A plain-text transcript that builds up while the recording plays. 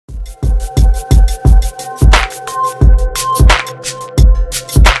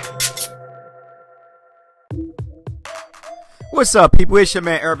What's up, people? It's your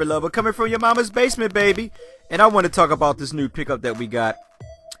man Urban Lover coming from your mama's basement, baby. And I want to talk about this new pickup that we got,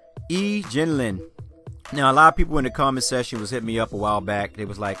 Yi Jianlian. Now, a lot of people in the comment section was hitting me up a while back. They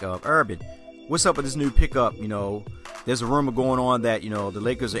was like, Urban, what's up with this new pickup? You know, there's a rumor going on that, you know, the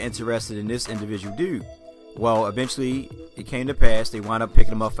Lakers are interested in this individual dude. Well, eventually it came to pass. They wound up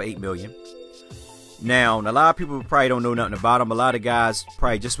picking him up for $8 million. Now, a lot of people probably don't know nothing about him. A lot of guys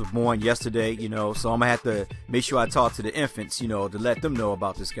probably just was born yesterday, you know, so I'm going to have to make sure I talk to the infants, you know, to let them know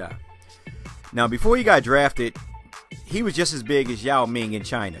about this guy. Now, before he got drafted, he was just as big as Yao Ming in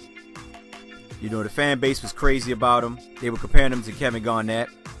China. You know, the fan base was crazy about him. They were comparing him to Kevin Garnett.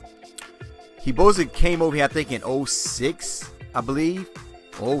 He supposedly came over here, I think, in 06, I believe,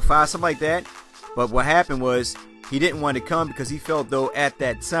 or 05, something like that. But what happened was he didn't want to come because he felt, though, at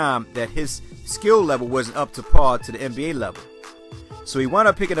that time that his skill level wasn't up to par to the NBA level. So he wound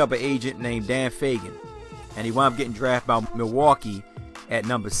up picking up an agent named Dan Fagan, and he wound up getting drafted by Milwaukee at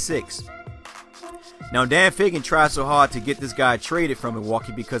number 6. Now, Dan Fagan tried so hard to get this guy traded from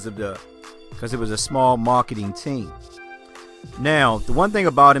Milwaukee because it was a small marketing team. Now, the one thing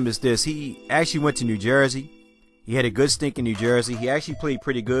about him is this: he actually went to New Jersey. He had a good stink in New Jersey. He actually played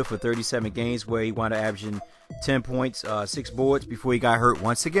pretty good for 37 games, where he wound up averaging 10 points, 6 boards before he got hurt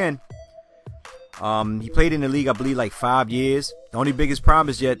once again. He played in the league, I believe, like 5 years. The only biggest problem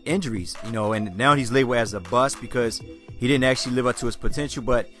is yet injuries, you know, and now he's labeled as a bust because he didn't actually live up to his potential.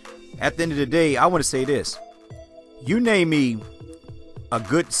 But at the end of the day, I want to say this: you name me a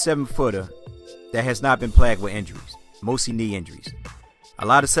good 7-footer that has not been plagued with injuries, mostly knee injuries. A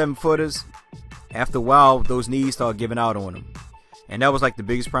lot of 7-footers, after a while, those knees start giving out on them, and that was like the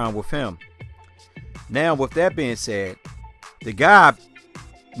biggest problem with him. Now, with that being said, the guy,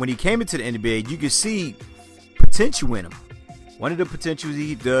 when he came into the NBA, you could see potential in him. One of the potentials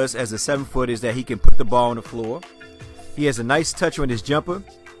he does as a 7-footer is that he can put the ball on the floor. He has a nice touch on his jumper.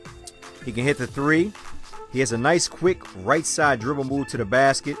 He can hit the 3. He has a nice quick right side dribble move to the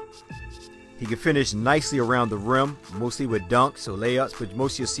basket. He can finish nicely around the rim, mostly with dunks, so layups, but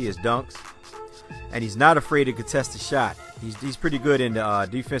most you'll see is dunks. And he's not afraid to contest the shot. He's pretty good in the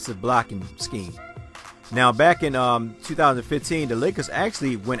defensive blocking scheme. Now, back in 2015, the Lakers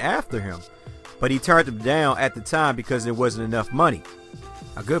actually went after him, but he turned them down at the time because there wasn't enough money.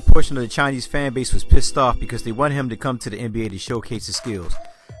 A good portion of the Chinese fan base was pissed off because they wanted him to come to the NBA to showcase his skills.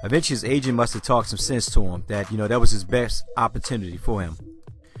 Eventually, his agent must have talked some sense to him that, you know, that was his best opportunity for him.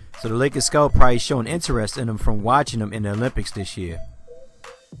 So the Lakers scout probably shown interest in him from watching him in the Olympics this year.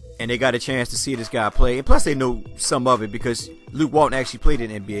 And they got a chance to see this guy play. And plus, they know some of it because Luke Walton actually played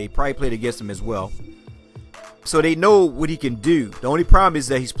in the NBA, probably played against him as well. So they know what he can do. The only problem is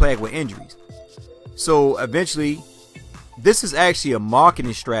that he's plagued with injuries. So eventually, this is actually a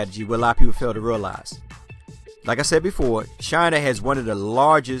marketing strategy what a lot of people fail to realize. Like I said before, China has one of the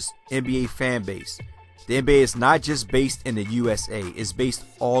largest NBA fan base. The NBA is not just based in the USA, it's based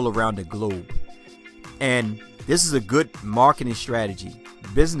all around the globe. And this is a good marketing strategy,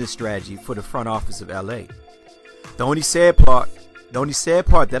 business strategy for the front office of LA. The only sad part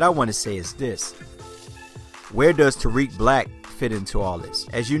that I want to say is this: where does Tarik Black fit into all this?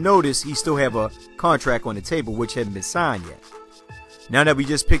 As you notice, he still have a contract on the table which hadn't been signed yet. Now that we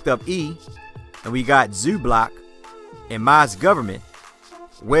just picked up E and we got Black and Mozgov,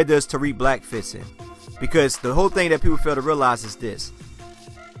 where does Tarik Black fit in? Because the whole thing that people fail to realize is this: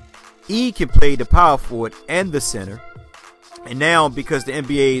 E can play the power forward and the center. And now, because the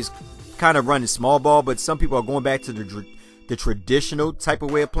NBA is kind of running small ball, but some people are going back to the traditional type of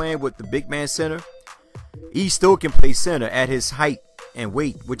way of playing with the big man center, E still can play center at his height and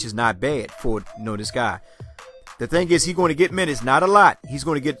weight, which is not bad for, you know, this guy. The thing is, he's going to get minutes, not a lot. He's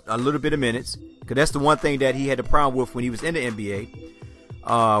going to get a little bit of minutes, because that's the one thing that he had a problem with when he was in the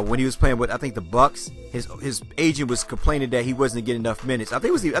NBA. When he was playing with, I think, the Bucks, his agent was complaining that he wasn't getting enough minutes. I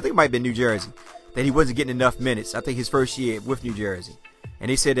think it might have been New Jersey, that he wasn't getting enough minutes. I think his first year with New Jersey, and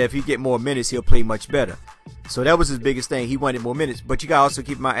they said that if he get more minutes, he'll play much better. So that was his biggest thing. He wanted more minutes, but you gotta also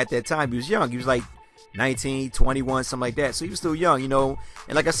keep in mind, at that time he was young. He was like 19, 21, something like that. So he was still young, you know.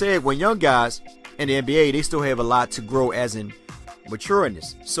 And like I said, when young guys in the NBA, they still have a lot to grow as in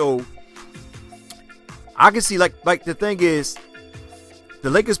matureness. So I can see, like the thing is, the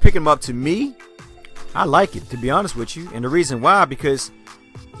Lakers picking him up, to me, I like it, to be honest with you. And the reason why, because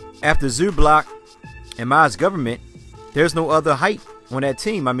after Black and Mozgov, there's no other height on that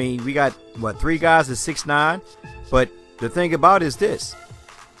team. I mean, we got, what, 3 guys at 6'9", but the thing about it is this: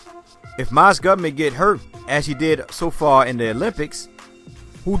 if Mozgov get hurt, as he did so far in the Olympics,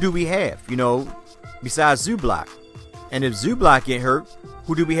 who do we have, you know, besides Black? And if Black get hurt,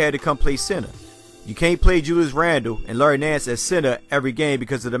 who do we have to come play center? you can't play Julius Randle and Larry Nance at center every game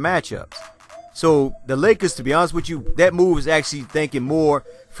because of the matchups. So the Lakers, to be honest with you, that move is actually thinking more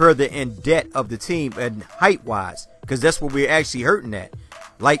further in depth of the team and height-wise, because that's what we're actually hurting at.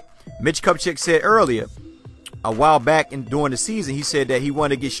 Like Mitch Kupchak said earlier, a while back during the season, he said that he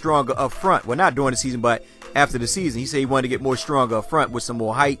wanted to get stronger up front. Well, not during the season, but after the season. He said he wanted to get more stronger up front with some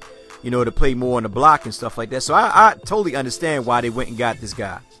more height, you know, to play more on the block and stuff like that. So I totally understand why they went and got this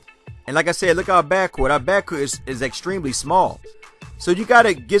guy. And like I said, look at our backcourt. Our backcourt is extremely small. So you got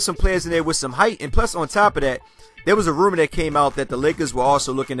to get some players in there with some height. And plus, on top of that, there was a rumor that came out that the Lakers were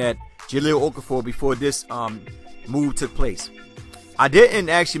also looking at Jahlil Okafor before this move took place. I didn't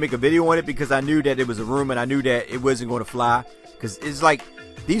actually make a video on it because I knew that it was a rumor and I knew that it wasn't going to fly. Because it's like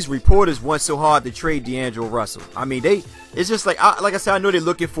these reporters want so hard to trade D'Angelo Russell. I mean, it's just like I said, I know they're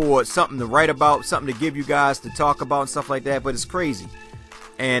looking for something to write about, something to give you guys to talk about and stuff like that, but it's crazy.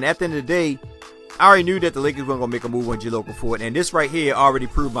 And at the end of the day, I already knew that the Lakers weren't going to make a move on Jahlil Okafor, and this right here already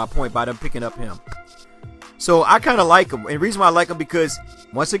proved my point by them picking up him. So I kind of like him, and the reason why I like him because,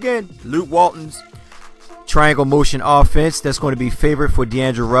 once again, Luke Walton's triangle motion offense that's going to be favored for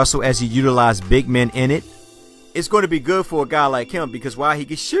D'Angelo Russell as he utilizes big men in it. It's going to be good for a guy like him because why he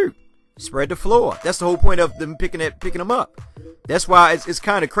can shoot, spread the floor. That's the whole point of them picking him up. That's why it's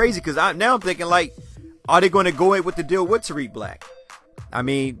kind of crazy because now I'm thinking, like, are they going to go in with the deal with Tarik Black? I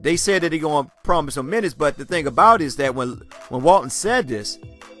mean, they said that they're going to promise him minutes, but the thing about it is that when Walton said this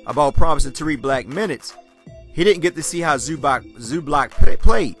about promising Tarik Black minutes, he didn't get to see how Zubac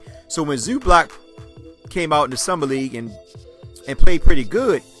played. So when Zubac came out in the summer league and played pretty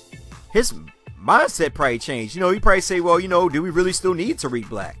good, his mindset probably changed. You know, he probably say, well, you know, do we really still need Tarik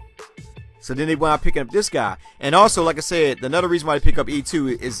Black? So then they went out picking up this guy. And also, like I said, another reason why they pick up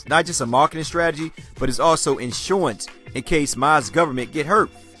E2 is not just a marketing strategy, but it's also insurance in case Mozgov's government get hurt.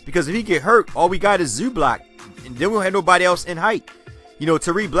 Because if he get hurt, all we got is Zubac, and then we don't have nobody else in height. You know,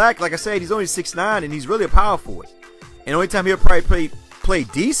 Tarik Black, like I said, he's only 6'9", and he's really a power forward. And the only time he'll probably play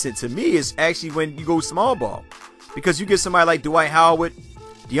decent to me is actually when you go small ball. Because you get somebody like Dwight Howard,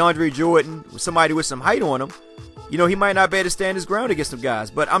 DeAndre Jordan, somebody with some height on him, you know, he might not be able to stand his ground against them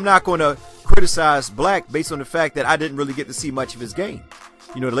guys. But I'm not going to criticize Black based on the fact that I didn't really get to see much of his game.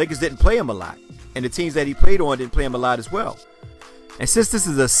 You know, the Lakers didn't play him a lot. And the teams that he played on didn't play him a lot as well. And since this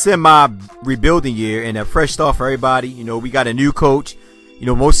is a semi-rebuilding year and a fresh start for everybody, you know, we got a new coach. You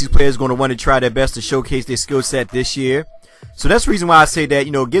know, most of these players are going to want to try their best to showcase their skill set this year. So that's the reason why I say that,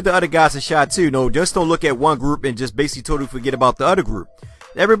 you know, give the other guys a shot too. You know, just don't look at one group and just basically totally forget about the other group.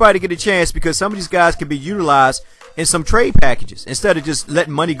 Everybody get a chance because some of these guys can be utilized in some trade packages instead of just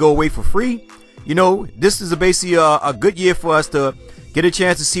letting money go away for free. You know, this is basically a good year for us to get a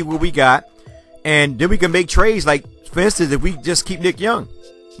chance to see what we got. And then we can make trades like, for instance, if we just keep Nick Young,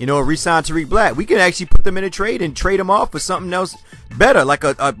 you know, re-sign Tarik Black, we can actually put them in a trade and trade them off for something else better, like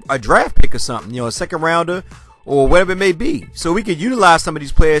a draft pick or something, you know, a second rounder or whatever it may be. So we can utilize some of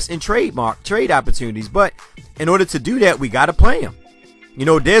these players in trade opportunities. But in order to do that, we got to play them. You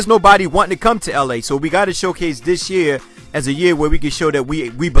know, there's nobody wanting to come to LA. So we got to showcase this year as a year where we can show that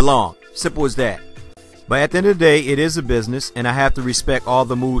we belong. Simple as that. But at the end of the day, it is a business, and I have to respect all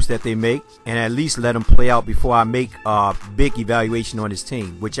the moves that they make and at least let them play out before I make a big evaluation on his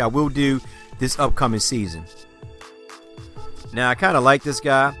team, which I will do this upcoming season. Now, I kind of like this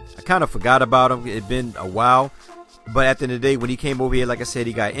guy. I kind of forgot about him. It's been a while. But at the end of the day, when he came over here, like I said,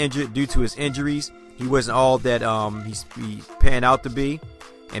 he got injured due to his injuries. He wasn't all that he panned out to be.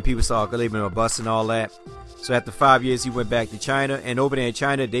 And people saw labeling him a bust and all that. So after 5 years, he went back to China. And over there in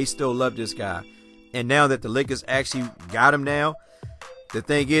China, they still love this guy. And now that the Lakers actually got him now, the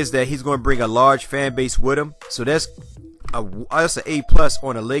thing is that he's going to bring a large fan base with him. So that's an A+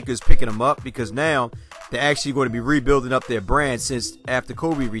 on the Lakers picking him up because now they're actually going to be rebuilding up their brand since after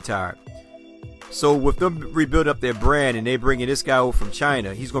Kobe retired. So with them rebuilding up their brand and they bringing this guy over from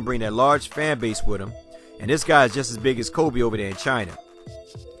China, he's going to bring that large fan base with him. And this guy is just as big as Kobe over there in China.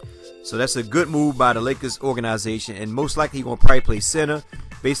 So that's a good move by the Lakers organization. And most likely he's going to probably play center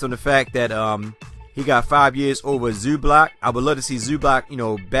based on the fact that he got 5 years over Zubac. I would love to see Zubac, you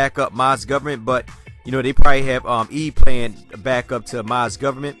know, back up Mozgov's government, but you know they probably have E playing back up to Mozgov's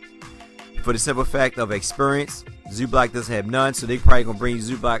government for the simple fact of experience. Zubac doesn't have none, so they probably gonna bring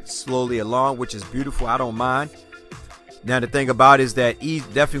Zubac slowly along, which is beautiful. I don't mind. Now the thing about it is that E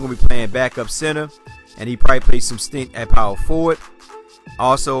definitely gonna be playing backup center, and he probably plays some stint at power forward.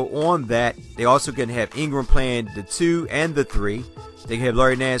 Also on that, they also gonna have Ingram playing the 2 and the 3. They have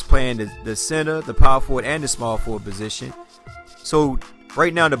Larry Nance playing the center, the power forward, and the small forward position. So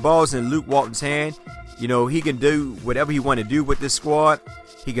right now the ball's in Luke Walton's hand. You know, he can do whatever he want to do with this squad.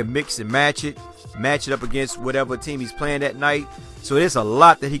 He can mix and match it up against whatever team he's playing that night. So there's a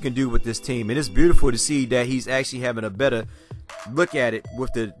lot that he can do with this team, and it's beautiful to see that he's actually having a better look at it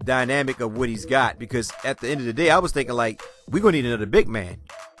with the dynamic of what he's got. Because at the end of the day, I was thinking like, we're gonna need another big man.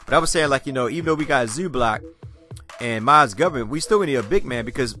 But I was saying like, you know, even though we got Zubac and Mozgov, we still gonna need a big man,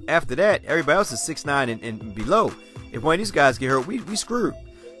 because after that, everybody else is 6'9" and below. If one of these guys get hurt, we screwed.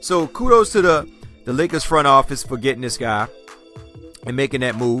 So kudos to the Lakers front office for getting this guy and making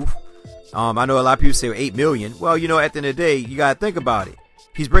that move. I know a lot of people say $8 million. Well, you know, at the end of the day, you gotta think about it.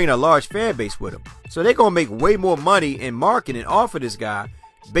 He's bringing a large fan base with him, so they're gonna make way more money in marketing off of this guy,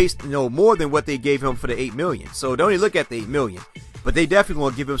 based, you know, more than what they gave him for the $8 million. So don't even look at the $8 million, but they definitely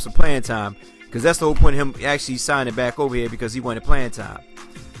gonna give him some playing time, because that's the whole point of him actually signing back over here, because he wanted playing time.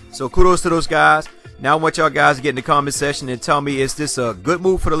 So kudos to those guys. Now I want y'all guys to get in the comment section and tell me, is this a good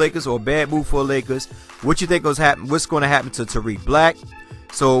move for the Lakers or a bad move for the Lakers? What you think was happen? What's going to happen to Tarik Black?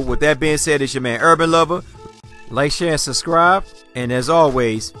 So with that being said, it's your man Urban Lover. Like, share, and subscribe. And as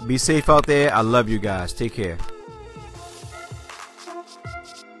always, be safe out there. I love you guys. Take care.